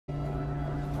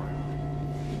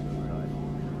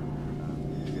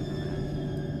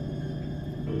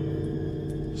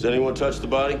Has anyone touched the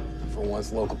body? For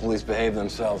once, local police behave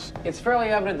themselves. It's fairly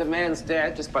evident the man's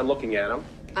dead just by looking at him.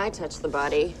 I touched the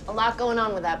body. A lot going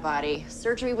on with that body.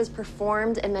 Surgery was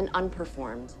performed and then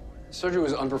unperformed. Surgery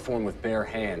was unperformed with bare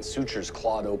hands, sutures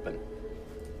clawed open.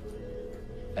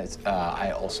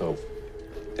 I also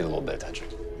did a little bit of touching.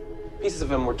 Pieces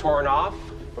of him were torn off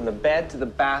from the bed to the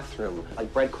bathroom,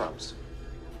 like breadcrumbs.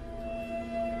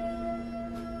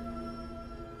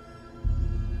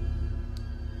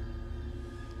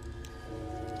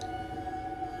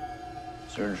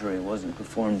 Surgery wasn't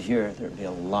performed here, there'd be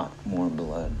a lot more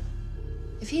blood.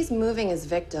 If he's moving his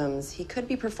victims, he could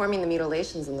be performing the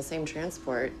mutilations in the same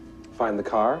transport. Find the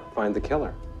car, find the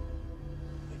killer.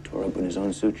 He tore open his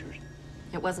own sutures.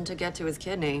 It wasn't to get to his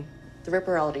kidney. The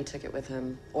Ripper already took it with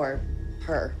him. Or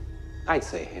her. I'd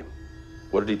say him.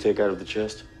 What did he take out of the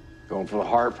chest? Going for the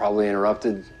heart, probably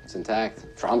interrupted. It's intact.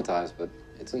 Traumatized, but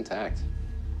it's intact.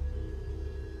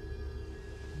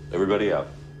 Everybody out.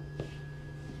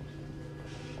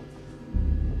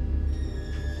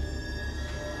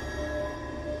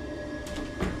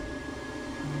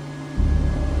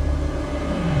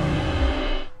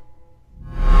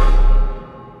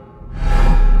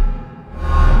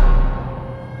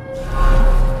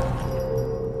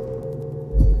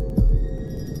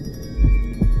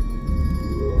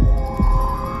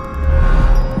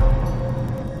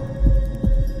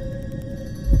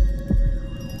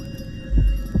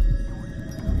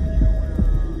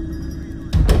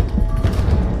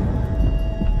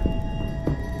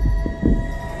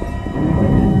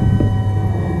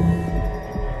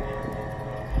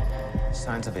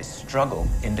 Signs of a struggle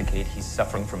indicate he's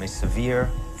suffering from a severe,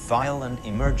 violent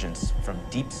emergence from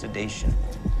deep sedation.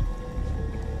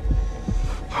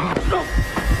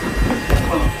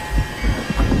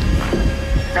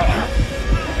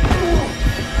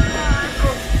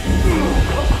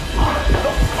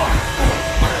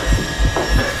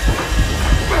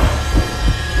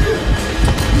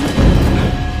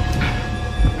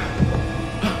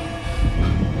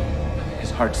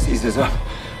 His heart seizes up.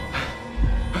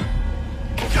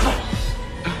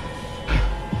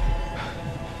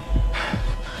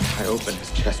 I open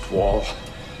his chest wall.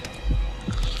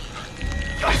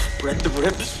 I spread the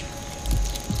ribs.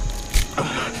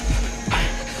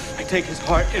 I take his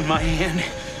heart in my hand.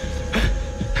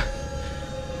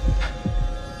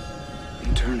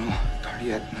 Internal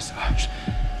cardiac massage.